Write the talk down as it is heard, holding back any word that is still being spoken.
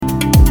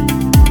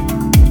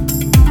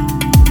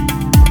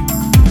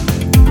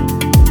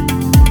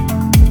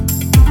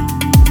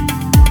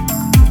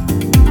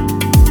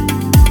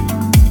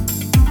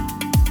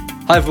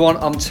Hi everyone,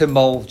 I'm Tim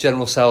Mole,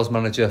 General Sales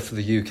Manager for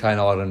the UK and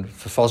Ireland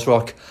for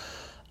Fosroc.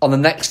 On the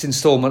next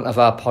instalment of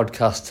our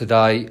podcast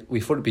today, we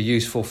thought it'd be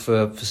useful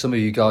for some of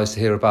you guys to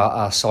hear about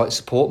our site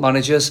support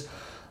managers.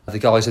 The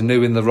guys are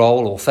new in the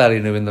role, or fairly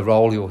new in the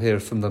role. You'll hear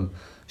from them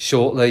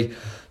shortly.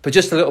 But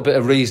just a little bit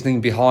of reasoning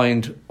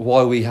behind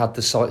why we had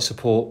the site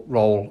support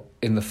role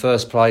in the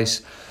first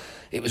place.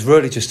 It was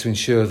really just to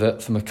ensure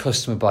that from a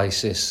customer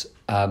basis,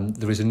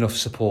 there is enough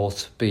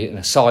support, be it in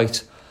a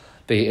site,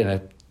 be it in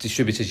a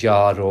distributor's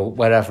yard or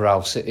wherever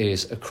else it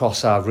is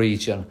across our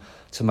region,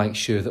 to make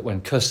sure that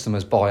when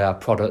customers buy our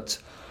product,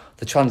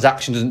 the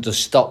transaction doesn't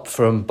just stop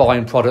from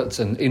buying products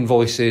and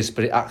invoices,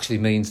 but it actually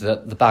means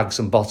that the bags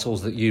and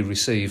bottles that you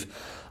receive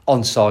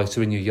on site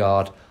or in your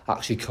yard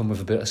actually come with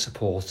a bit of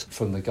support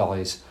from the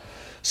guys.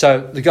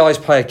 So the guys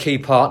play a key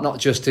part, not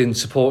just in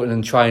supporting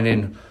and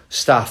training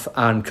staff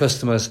and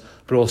customers,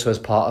 but also as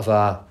part of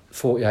our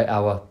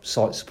 48-hour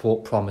site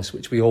support promise,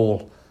 which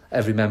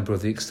every member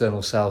of the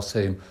external sales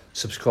team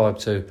subscribe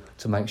to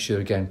make sure,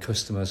 again,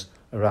 customers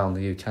around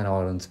the UK and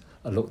Ireland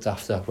are looked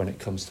after when it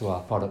comes to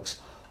our products.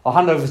 I'll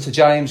hand over to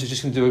James, who's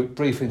just going to do a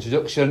brief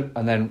introduction,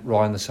 and then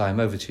Ryan the same.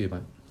 Over to you,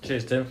 mate.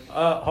 Cheers, Tim.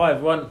 Hi,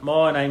 everyone.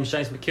 My name's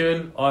James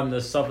McEwen. I'm the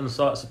Southern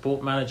Site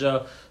Support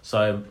Manager.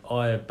 So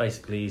I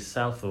basically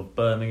south of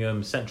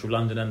Birmingham, central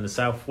London and the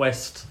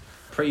southwest.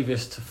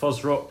 Previous to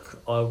Fosroc,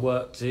 I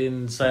worked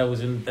in sales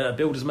in a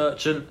builder's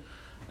merchant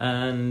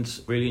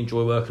and really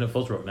enjoy working at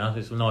Fosroc now.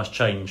 It's a nice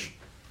change.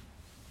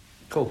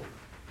 Cool.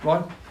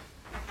 Ryan?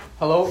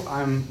 Hello,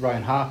 I'm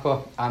Ryan Harper.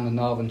 I'm the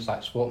Northern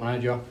Site Support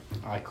Manager.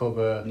 I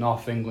cover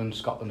North England,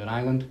 Scotland and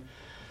Ireland.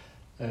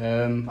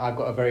 I've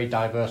got a very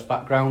diverse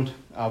background.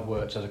 I've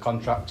worked as a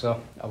contractor,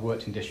 I've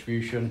worked in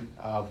distribution,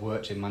 I've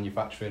worked in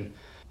manufacturing,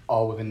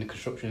 all within the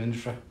construction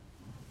industry.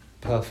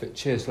 Perfect.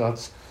 Cheers,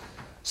 lads.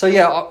 So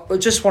yeah, I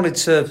just wanted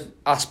to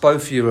ask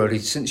both of you really,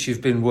 since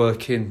you've been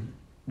working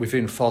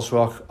within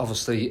Fosroc,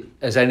 obviously,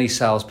 as any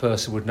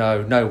salesperson would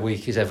know, no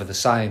week is ever the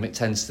same. It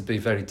tends to be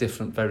very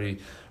different, very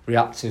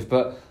reactive.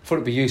 But I thought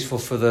it'd be useful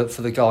for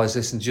the guys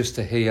listening just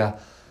to hear,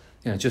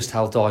 just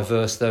how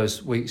diverse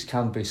those weeks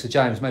can be. So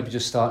James, maybe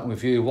just starting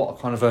with you, what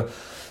kind of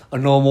a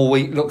normal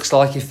week looks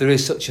like, if there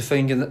is such a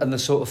thing, and the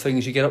sort of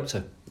things you get up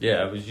to.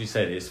 Yeah, as you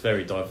said, it's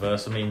very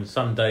diverse. I mean,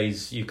 some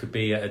days you could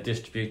be at a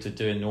distributor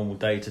doing normal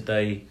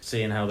day-to-day,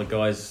 seeing how the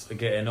guys are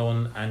getting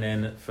on, and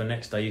then for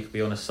next day you could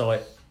be on a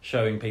site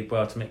showing people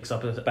how to mix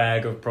up a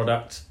bag of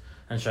product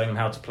and showing them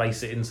how to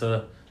place it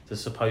into the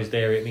supposed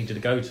area it needed to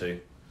go to.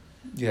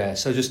 Yeah,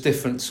 so just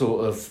different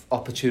sort of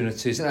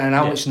opportunities. And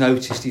how much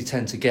notice do you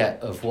tend to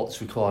get of what's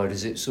required?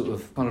 Is it sort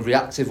of kind of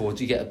reactive, or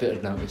do you get a bit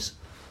of notice?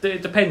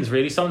 It depends,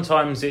 really.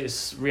 Sometimes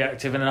it's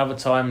reactive and other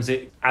times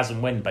it as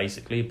and when,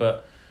 basically.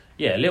 But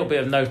yeah, a little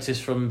bit of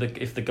notice from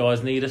if the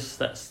guys need us,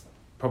 that's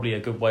probably a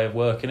good way of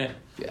working it.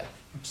 Yeah,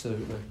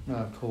 absolutely.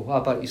 No, cool.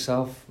 How about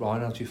yourself,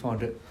 Ryan? How do you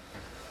find it?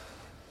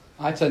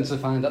 I tend to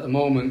find at the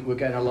moment we're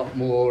getting a lot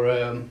more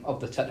of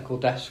the technical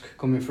desk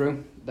coming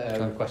through. They're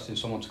requesting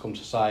someone to come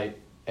to site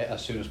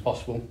as soon as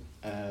possible.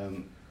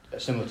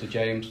 Similar to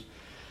James,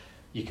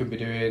 you could be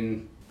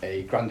doing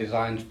a grand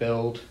designs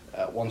build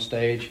at one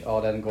stage,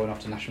 or then going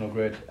off to National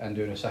Grid and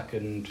doing a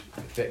second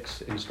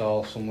fix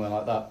install somewhere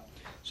like that.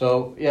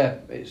 So yeah,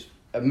 it's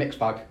a mixed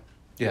bag.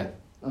 Yeah,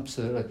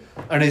 absolutely.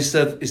 And is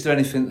there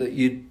anything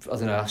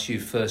that ask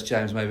you first,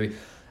 James, maybe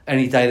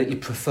any day that you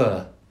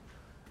prefer?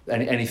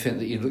 Anything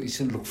that you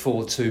look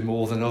forward to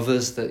more than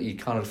others, that you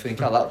kind of think,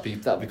 that'd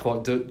be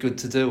quite good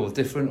to do, or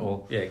different,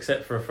 or yeah,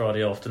 except for a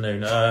Friday afternoon.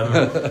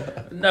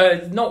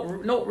 No,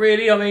 not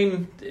really. I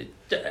mean,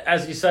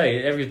 as you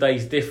say, every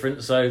day's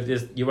different, so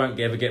you won't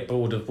ever get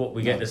bored of what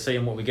we get to see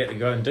and what we get to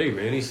go and do,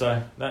 really.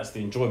 So that's the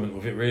enjoyment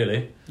of it,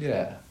 really.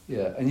 Yeah.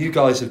 And you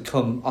guys have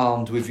come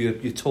armed with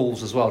your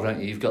tools as well,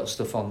 don't you? You've got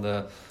stuff on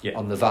the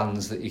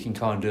vans that you can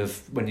kind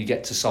of, when you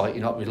get to site,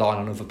 you're not relying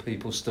on other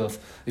people's stuff.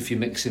 If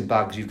you're mixing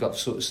bags, you've got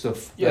sort of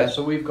stuff. Yeah,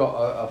 so we've got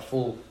a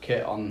full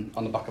kit on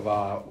the back of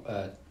our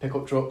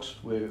pickup trucks.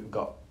 We've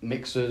got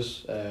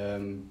mixers.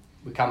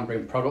 We can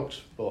bring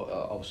product, but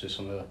obviously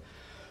some of the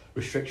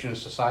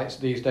restrictions to sites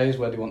these days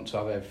where they want to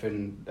have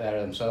everything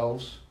there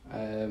themselves.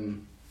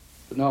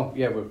 But no,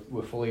 yeah,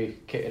 we're fully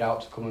kitted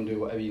out to come and do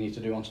whatever you need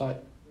to do on site.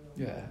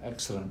 Yeah,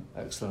 excellent.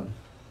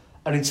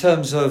 And in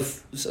terms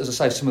of, as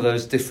I say, some of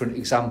those different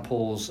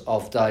examples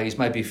of days,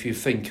 maybe if you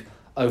think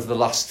over the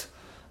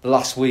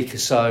last week or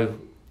so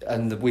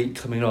and the week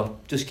coming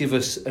up, just give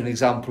us an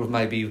example of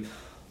maybe,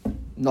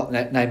 not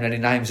naming any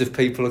names of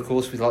people, of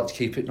course, we'd like to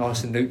keep it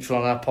nice and neutral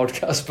on our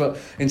podcast, but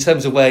in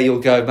terms of where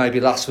you'll go maybe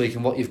last week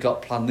and what you've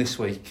got planned this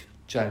week,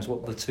 James,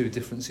 what are the two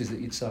differences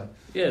that you'd say?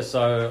 Yeah,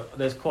 so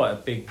there's quite a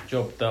big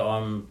job that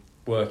I'm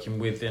working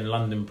with in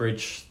London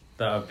Bridge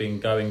that I've been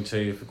going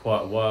to for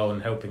quite a while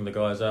and helping the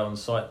guys out on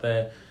site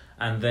there.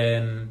 And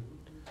then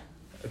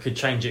I could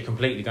change it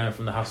completely, going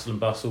from the hustle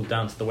and bustle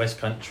down to the West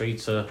Country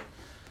to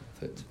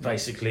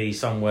basically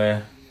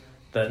somewhere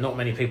that not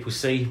many people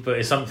see, but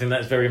it's something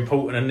that's very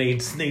important and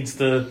needs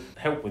to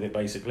help with it,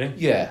 basically.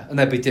 Yeah, and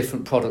there'd be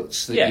different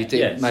products that you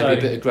did, maybe so,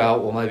 a bit of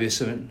grout or maybe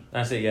something.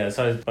 That's it, yeah.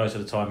 So most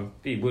of the time,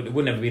 it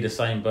would never be the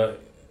same,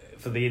 but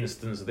for the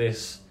instance of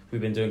this,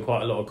 we've been doing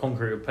quite a lot of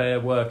concrete repair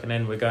work, and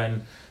then we're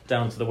going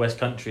down to the West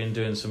Country and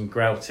doing some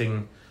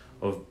grouting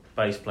of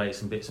base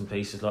plates and bits and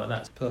pieces like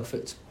that.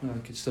 Perfect.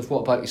 Good stuff.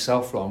 What about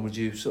yourself, Ron? Would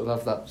you sort of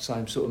have that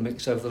same sort of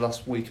mix over the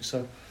last week or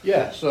so?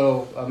 Yeah,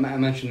 so I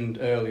mentioned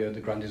earlier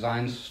the Grand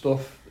Designs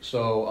stuff.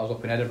 So I was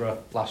up in Edinburgh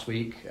last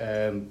week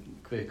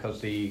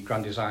because the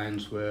Grand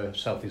Designs were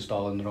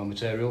self-installing their own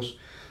materials.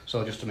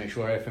 So just to make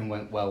sure everything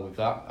went well with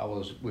that, I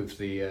was with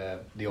the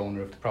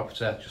owner of the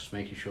property, just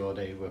making sure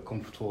they were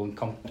comfortable and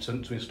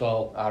competent to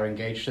install our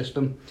Engage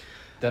system.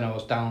 Then I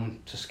was down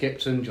to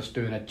Skipton, just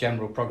doing a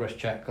general progress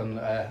check on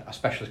a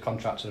specialist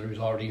contractor who's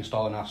already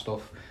installing our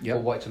stuff. Yep. I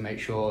wanted to make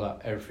sure that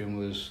everything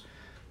was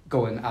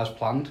going as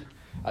planned.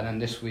 And then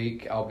this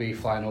week I'll be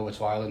flying over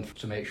to Ireland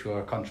to make sure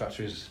a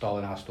contractor is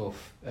installing our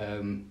stuff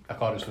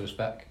according to the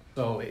spec.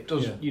 So it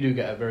does. Yeah. You do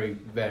get a very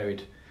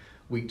varied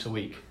week to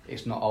week.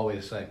 It's not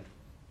always the same.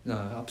 No,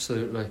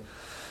 absolutely.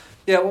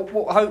 Yeah,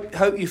 well,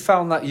 hope you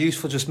found that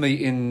useful, just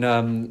meeting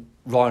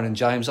Ryan and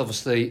James.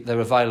 Obviously,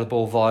 they're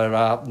available via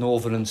our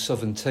northern and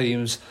southern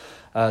teams.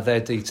 Their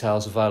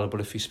details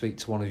available if you speak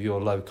to one of your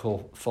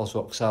local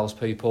Fosroc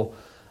salespeople.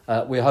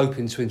 We're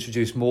hoping to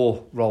introduce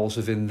more roles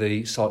within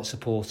the site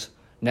support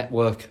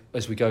network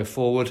as we go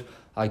forward.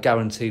 I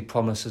guaranteed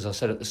promise, as I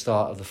said at the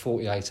start, of the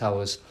 48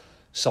 hours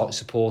site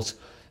support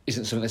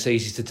isn't something that's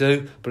easy to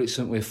do, but it's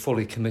something we're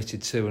fully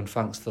committed to, and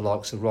thanks to the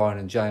likes of Ryan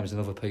and James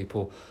and other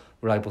people,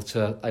 we're able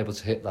to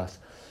hit that.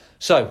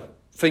 So,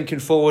 thinking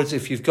forwards,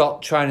 if you've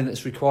got training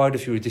that's required,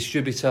 if you're a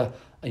distributor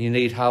and you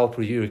need help,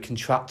 or you're a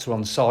contractor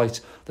on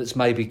site that's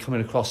maybe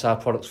coming across our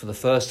products for the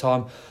first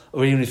time,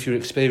 or even if you're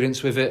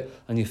experienced with it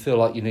and you feel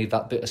like you need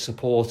that bit of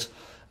support,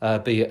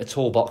 be it a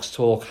toolbox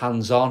talk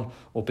hands-on,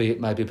 or be it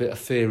maybe a bit of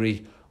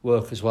theory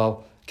work as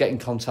well, get in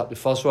contact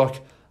with Fosroc,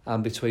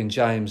 and between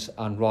James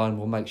and Ryan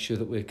we'll make sure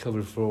that we're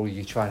covered for all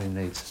your training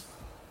needs.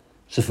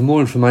 So for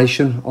more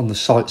information on the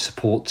site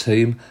support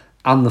team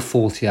and the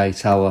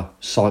 48-hour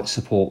site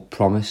support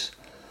promise,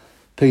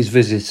 please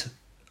visit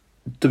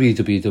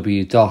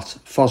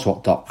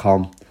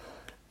www.fosroc.com,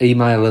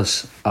 email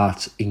us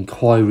at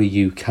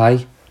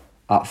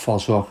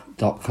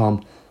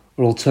inquiryuk@fosroc.com,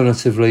 or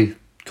alternatively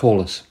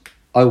call us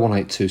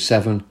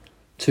 01827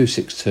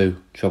 262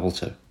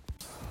 222.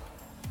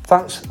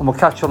 Thanks, and we'll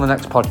catch you on the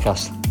next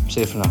podcast. See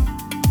you for now.